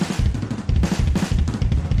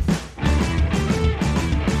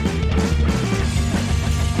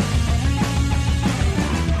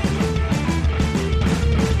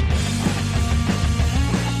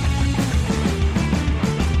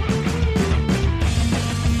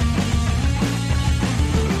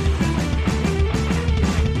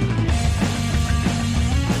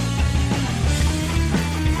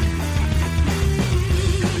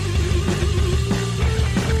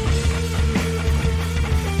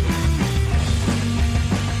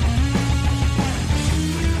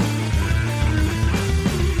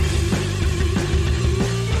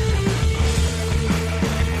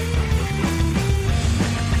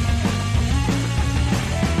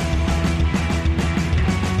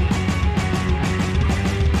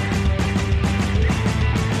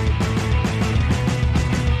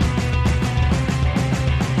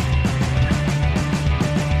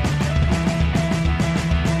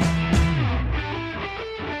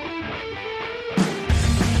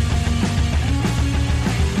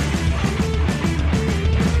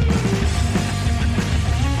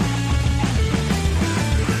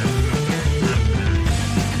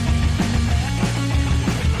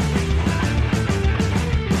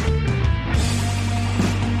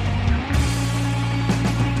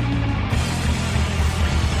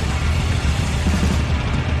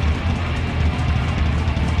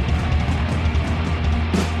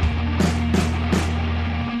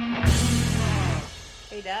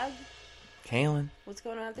 Kaylin. What's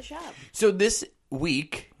going on at the shop? So this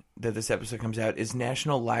week that this episode comes out is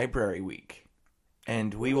National Library Week.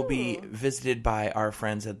 And we will be visited by our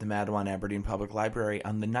friends at the Madawan Aberdeen Public Library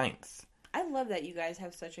on the 9th. I love that you guys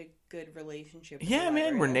have such a good relationship with Yeah, the man,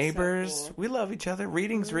 library. we're That's neighbors. so cool. We love each other.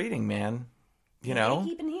 Reading's reading, man. You know?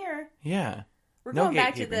 Gatekeeping here. Yeah. We're No going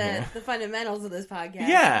back to gatekeeping here. the fundamentals of this podcast.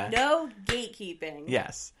 Yeah. No gatekeeping.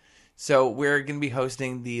 Yes. So we're going to be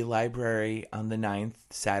hosting the library on the 9th,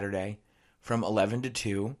 Saturday, from 11 to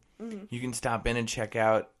 2. Mm-hmm. You can stop in and check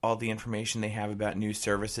out all the information they have about new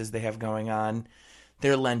services they have going on.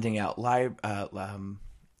 They're lending out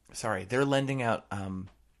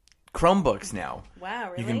Chromebooks now. Wow,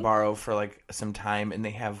 really? You can borrow for like some time, and they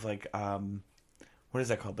have like what is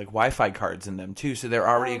that called? Like Wi-Fi cards in them too. So they're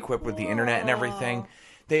already equipped with the internet and everything.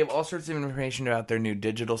 They have all sorts of information about their new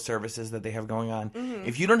digital services that they have going on. Mm-hmm.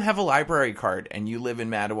 If you don't have a library card and you live in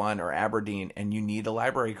Madawan or Aberdeen and you need a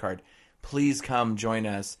library card, please come join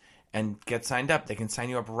us and get signed up. They can sign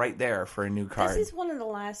you up right there for a new card. This is one of the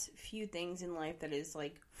last few things in life that is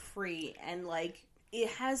like free and like it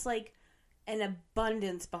has like an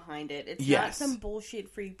abundance behind it. It's not some bullshit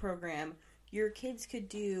free program your kids could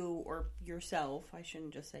do, or yourself. I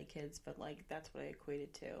shouldn't just say kids, but like that's what I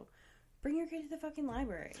equated to. Bring your kid to the fucking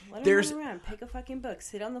library. Let them run around, pick a fucking book,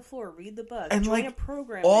 sit on the floor, read the book, and join like a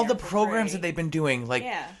program. All the programs that they've been doing, like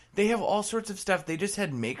yeah. They have all sorts of stuff. They just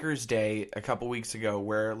had Maker's Day a couple weeks ago,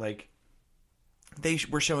 where like they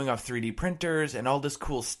were showing off 3D printers and all this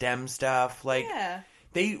cool STEM stuff. Like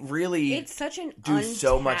they really, it's such an do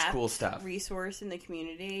so much cool stuff. Resource in the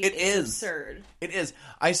community. It's absurd. It is.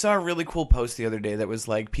 I saw a really cool post the other day that was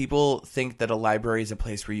like, people think that a library is a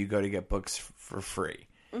place where you go to get books for free.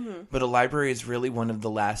 Mm-hmm. But a library is really one of the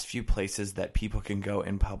last few places that people can go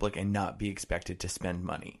in public and not be expected to spend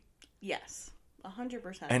money. Yes,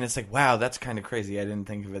 100%. And it's like, wow, that's kind of crazy. I didn't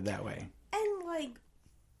think of it that way. And like,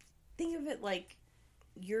 think of it like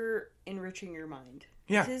you're enriching your mind.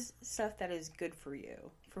 Yeah. This is stuff that is good for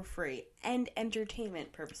you for free and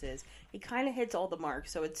entertainment purposes. It kind of hits all the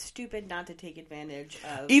marks, so it's stupid not to take advantage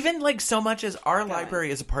of. Even like so much as our library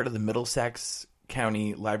is a part of the Middlesex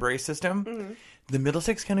County library system. Mm-hmm. The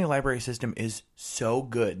Middlesex County library system is so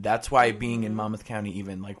good. That's why being in Monmouth County,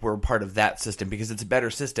 even like we're part of that system because it's a better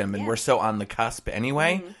system and we're so on the cusp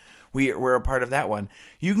anyway. Mm-hmm. We're a part of that one.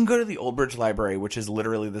 You can go to the Old Bridge Library, which is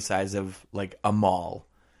literally the size of like a mall,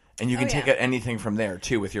 and you can take out anything from there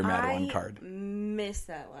too with your Madawan card. Miss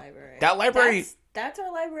that library. That library. That's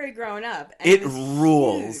our library growing up. And it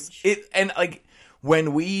rules. Huge. And like.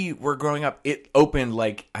 When we were growing up, it opened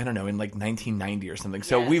like, I don't know, in like 1990 or something.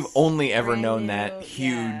 So we've only ever known that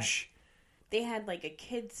huge. Yeah. They had like a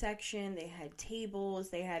kids section. They had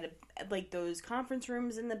tables. They had like those conference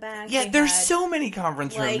rooms in the back. Yeah, there's so many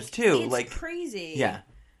conference rooms too. It's like crazy. Yeah.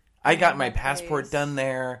 I got my passport done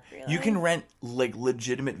there. Really? You can rent like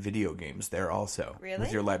legitimate video games there also. Really?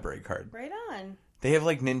 With your library card. Right on. They have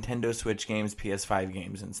like Nintendo Switch games, PS5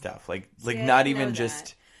 games and stuff. Like See, not even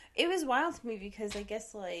just... It was wild to me because I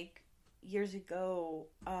guess, like, years ago,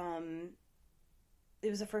 it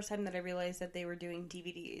was the first time that I realized that they were doing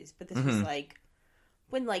DVDs. But this was, like,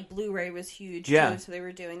 when, like, Blu-ray was huge, too, so they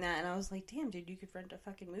were doing that. And I was like, damn, dude, you could rent a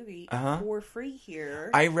fucking movie for free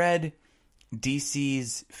here. I read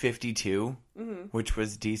DC's 52, which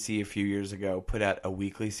was DC a few years ago, put out a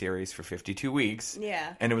weekly series for 52 weeks.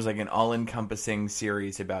 Yeah. And it was like an all-encompassing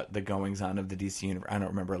series about the goings-on of the DC universe. I don't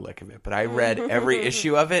remember a lick of it, but I read every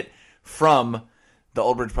issue of it from the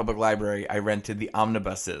Old Bridge Public Library. I rented the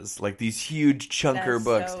omnibuses, like these huge chunker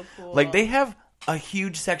books. So cool. Like they have a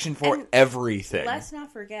huge section for everything. Let's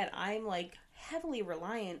not forget, I'm like heavily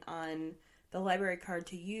reliant on the library card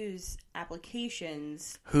to use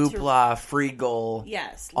applications. Hoopla, Freegal.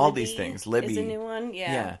 Yes. All Libby these things. Libby. is a new one.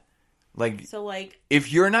 Yeah. Like, so like,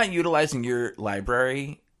 if you're not utilizing your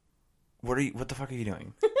library, what the fuck are you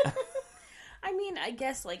doing? I mean, I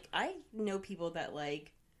guess like I know people that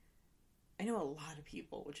like, I know a lot of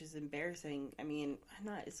people, which is embarrassing. I mean,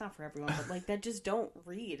 it's not for everyone, but like that just don't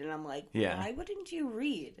read. And I'm like, why wouldn't you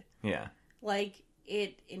read? Yeah. Like,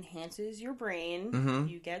 it enhances your brain. Mm-hmm.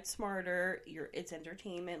 You get smarter. It's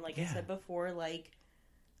entertainment. Like I said before, like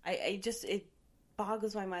it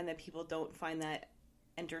boggles my mind that people don't find that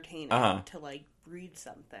entertaining to like read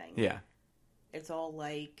something. Yeah. It's all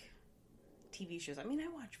like TV shows. I mean, I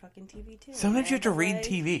watch fucking TV too. Sometimes you have to read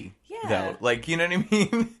TV. Yeah. Though. Like, you know what I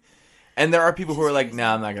mean? And there are people who are like, no,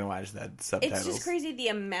 I'm not going to watch that subtitles. It's just crazy the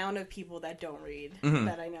amount of people that don't read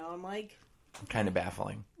that I know. I'm like... Kind of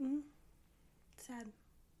baffling. Mm-hmm. Sad.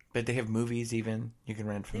 But they have movies even you can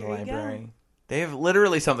rent from the library. They have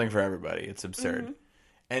literally something for everybody. It's absurd. Mm-hmm.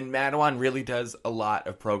 And Madawan really does a lot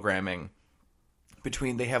of programming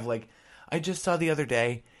they have like, I just saw the other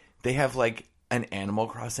day, they have like an Animal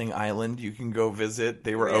Crossing island you can go visit.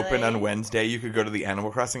 They were open on Wednesday. You could go to the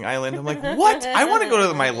Animal Crossing island. I'm like, what? I want to go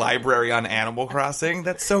to my library on Animal Crossing.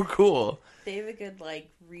 That's so cool. They have a good like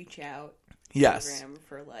reach out Yes. program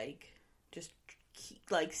for like just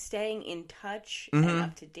like staying in touch and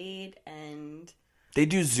up to date, and they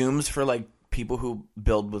do Zooms for like people who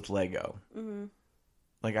build with Lego. Mm-hmm.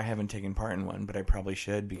 Like I haven't taken part in one, but I probably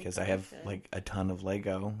should because I have like a ton of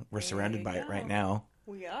Lego. We're surrounded by it right now.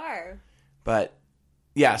 We are. But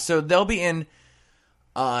yeah, so they'll be in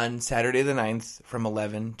on Saturday the 9th from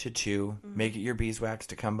 11 to 2. Make it your beeswax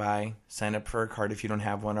to come by. Sign up for a card if you don't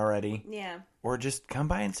have one already. Yeah. Or just come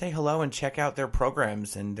by and say hello and check out their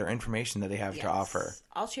programs and their information that they have to offer.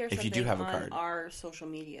 I'll share if something you do have a on card. our social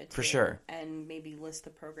media, too. For sure. And maybe list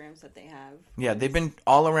the programs that they have. Yeah, they've been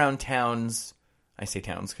all around towns. I say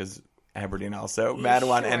towns because Aberdeen also.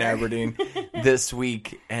 Madawan and Aberdeen this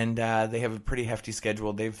week. And they have a pretty hefty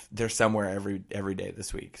schedule. They're somewhere every day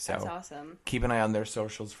this week. So that's awesome. Keep an eye on their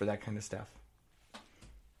socials for that kind of stuff.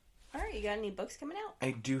 All right, you got any books coming out?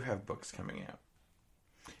 I do have books coming out.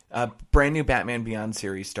 Brand new Batman Beyond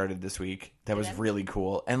series started this week. That was really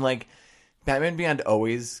cool. And like Batman Beyond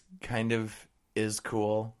always kind of is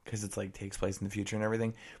cool because it's like takes place in the future and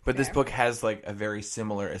everything. But this book has like a very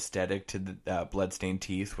similar aesthetic to the Bloodstained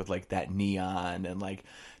Teeth with like that neon and like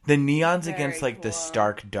the neon's against like the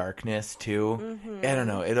stark darkness too. I don't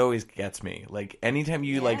know. It always gets me. Like anytime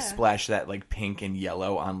you like splash that like pink and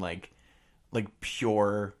yellow on like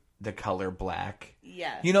pure the color black.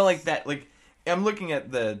 Yeah. You know, like that, like I'm looking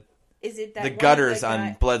at the gutters on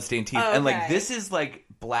on Bloodstained Teeth, and like this is like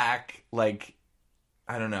black, like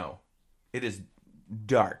I don't know, it is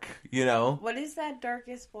dark. You know, what is that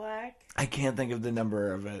darkest black? I can't think of the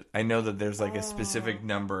number of it. I know that there's like a specific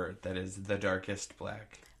number that is the darkest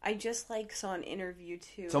black. I just like saw an interview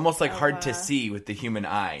too. It's almost like hard to see with the human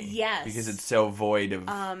eye. Yes, because it's so void of.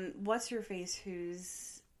 What's her face? Who's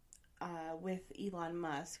with Elon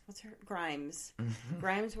Musk. What's her? Grimes.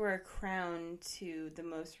 Grimes wore a crown to the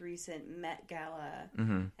most recent Met Gala,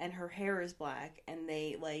 and her hair is black, and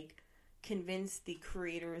they like convinced the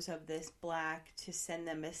creators of this black to send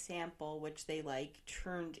them a sample, which they like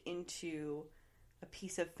turned into a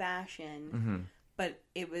piece of fashion, but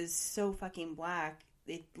it was so fucking black.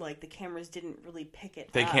 It, like the cameras didn't really pick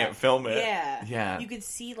it They up. can't film it. Yeah. You could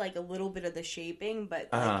see like a little bit of the shaping, but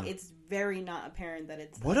like, it's very not apparent that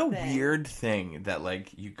it's what a weird thing that like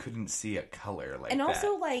you couldn't see a color like and that. And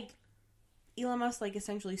also like Elon Musk like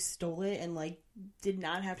essentially stole it and like did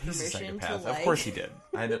not have permission to like... Of course he did.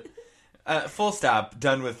 I don't... full stop.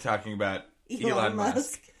 Done with talking about Elon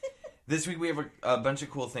Musk. This week we have a bunch of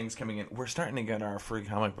cool things coming in. We're starting to get our free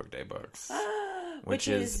comic book day books. Which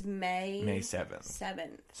is May 7th.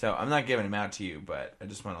 7th. So I'm not giving them out to you, but I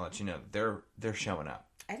just want to let you know they're showing up.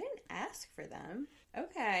 I didn't ask for them.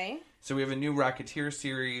 Okay. So we have a new Rocketeer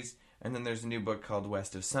series, and then there's a new book called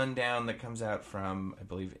West of Sundown that comes out from, I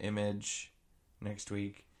believe, Image next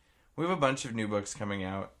week. We have a bunch of new books coming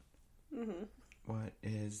out. What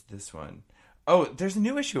is this one? Oh, there's a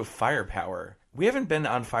new issue of Firepower. We haven't been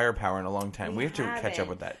on Firepower in a long time. We have to catch up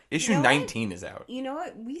with that. Issue 19 is out. You know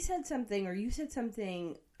what? We said something, or you said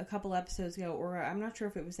something a couple episodes ago, or I'm not sure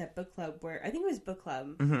if it was at book club, where I think it was book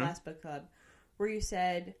club, last book club, where you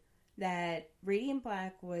said that Radiant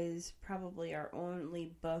Black was probably our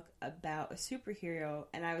only book about a superhero,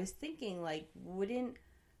 and I was thinking, like, wouldn't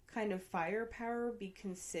kind of Firepower be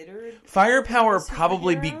considered? Firepower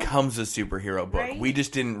probably becomes a superhero book. Right? We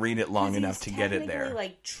just didn't read it long enough to get it there.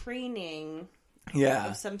 Like training,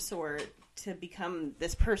 of some sort to become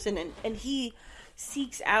this person, and he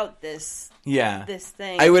seeks out this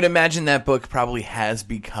thing. I would imagine that book probably has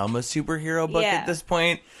become a superhero book at this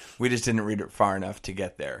point. We just didn't read it far enough to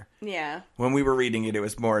get there. Yeah. When we were reading it, it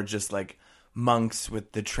was more just like monks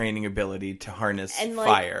with the training ability to harness and like,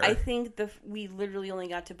 fire. I think we literally only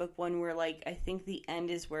got to book 1 where like I think the end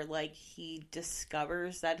is where like he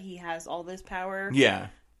discovers that he has all this power. Yeah.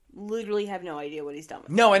 Literally have no idea what he's done with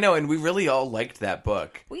it. No, I know, and we really all liked that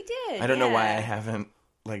book. We did. I don't know why I haven't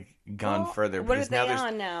like gone further. What are because they now there's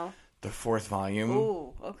on now? The 4th volume.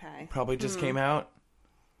 Ooh, okay. Probably just came out.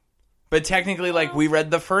 But technically, like, we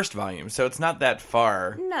read the 1st volume, so it's not that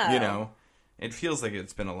far. No. You know? It feels like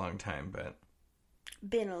it's been a long time, but...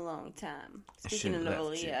 Been a long time. Speaking of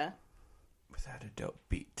Aaliyah. Without a dope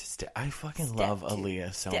beat. I fucking love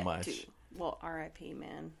Aaliyah so much. 2. Well, R.I.P.,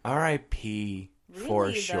 man. R.I.P. for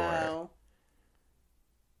really, sure. Though?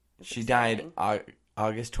 She died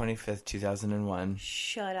August 25th, 2001.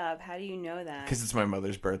 Shut up. How do you know that? Because it's my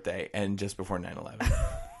mother's birthday, and just before 9/11.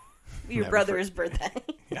 Your brother's birthday.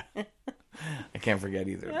 Yeah. I can't forget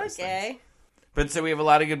either of those things. Okay. But so we have a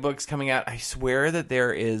lot of good books coming out. I swear that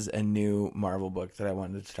there is a new Marvel book that I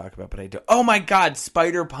wanted to talk about, but I don't. Oh my God,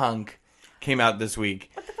 Spider-Punk came out this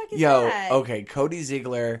week. What the fuck is that? Okay, Cody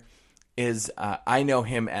Ziegler is, I know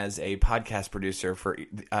him as a podcast producer for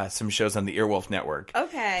some shows on the Earwolf Network.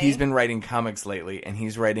 Okay. He's been writing comics lately, and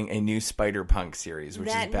he's writing a new Spider-Punk series, which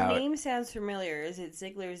is about... That name sounds familiar. Is it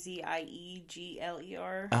Ziegler,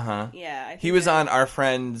 Ziegler? Uh-huh. Yeah. I think He was on our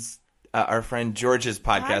friend George's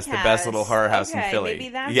podcast, The Best Little Horror House in Philly. Maybe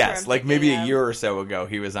that's yes, what I'm like maybe thinking a of. year or so ago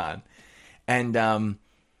he was on. And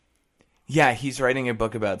yeah, he's writing a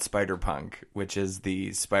book about Spider-Punk, which is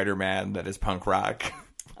the Spider-Man that is punk rock.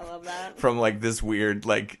 I love that. From like this weird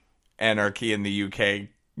like anarchy in the UK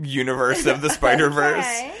universe of the Spider-Verse.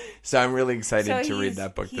 Okay. So I'm really excited to read he's-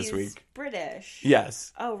 that book this he's week. British.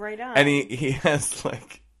 Yes. Oh, right on. And he has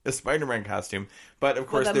like a Spider-Man costume, but of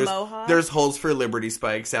course a mohawk? there's holes for Liberty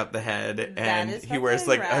spikes out the head, and is he wears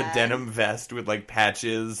fucking like rad. a denim vest with like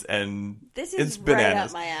patches, and This is it's right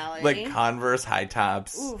bananas. up my alley. Like Converse high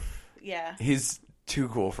tops. Oof. Yeah. He's too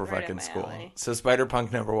cool for Right up fucking my school. alley. So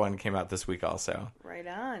Spider-Punk #1 came out this week also. Right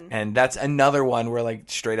on. And that's another one where, like,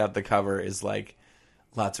 straight out the cover is, like,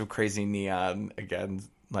 lots of crazy neon. Again,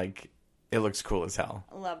 like, it looks cool as hell.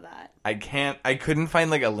 I love that. I couldn't find,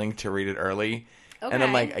 like, a link to read it early. Okay. And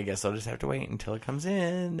I'm like, I guess I'll just have to wait until it comes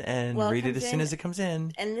in and Well, it read it comes as soon in- as it comes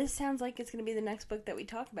in. And this sounds like it's going to be the next book that we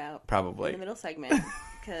talk about. Probably. In the middle segment.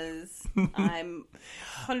 Because I'm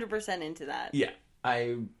 100% into that. Yeah.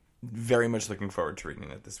 I'm very much looking forward to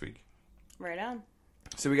reading it this week. Right on.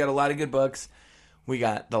 So we got a lot of good books. We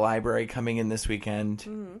got the library coming in this weekend.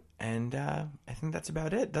 Mm-hmm. And I think that's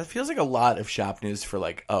about it. That feels like a lot of shop news for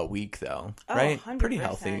like a week, though. Oh, right? 100%, Pretty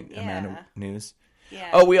healthy amount of yeah. news.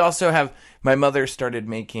 Yeah. Oh, we also have... My mother started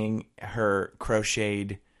making her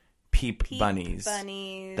crocheted peep bunnies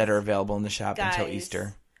that are available in the shop until Guys,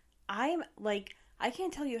 Easter. I'm like... I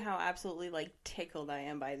can't tell you how absolutely like tickled I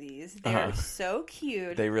am by these. They are so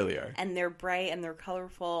cute. They really are. And they're bright and they're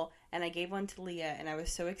colorful. And I gave one to Leah, and I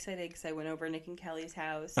was so excited because I went over to Nick and Kelly's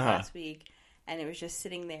house last week, and it was just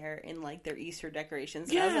sitting there in like their Easter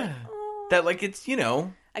decorations. And I was like, oh. That like it's, you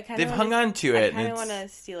know, they've hung on to it. I kind and of it's want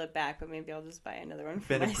to steal it back, but maybe I'll just buy another one for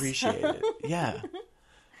been myself. appreciated. Yeah.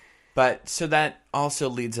 But so that also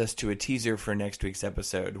leads us to a teaser for next week's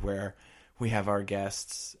episode where we have our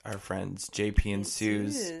guests, our friends, JP and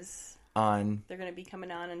Suze on. They're going to be coming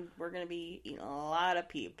on, and we're going to be eating a lot of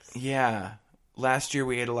peeps. Yeah. Last year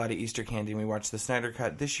we ate a lot of Easter candy and we watched the Snyder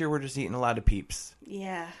Cut. This year we're just eating a lot of peeps.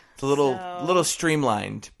 Yeah. It's a little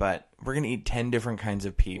streamlined, but we're going to eat 10 different kinds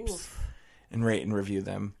of peeps and rate and review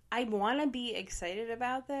them. I want to be excited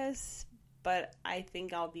about this, but I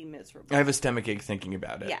think I'll be miserable. I have a stomachache thinking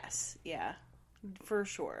about it. Yes. Yeah. For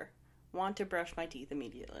sure. Want to brush my teeth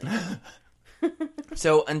immediately.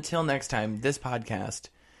 So until next time, this podcast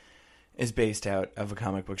is based out of a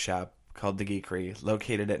comic book shop called The Geekery,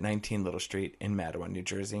 located at 19 Little Street in Mattawa, New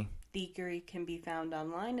Jersey. The Geekery can be found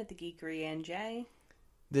online at The Geekery NJ.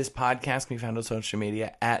 This podcast can be found on social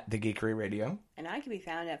media at The Geekery Radio. And I can be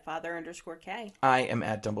found at Father_K. I am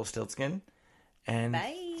at Dumblestiltskin. And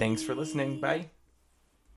Bye. thanks for listening. Bye.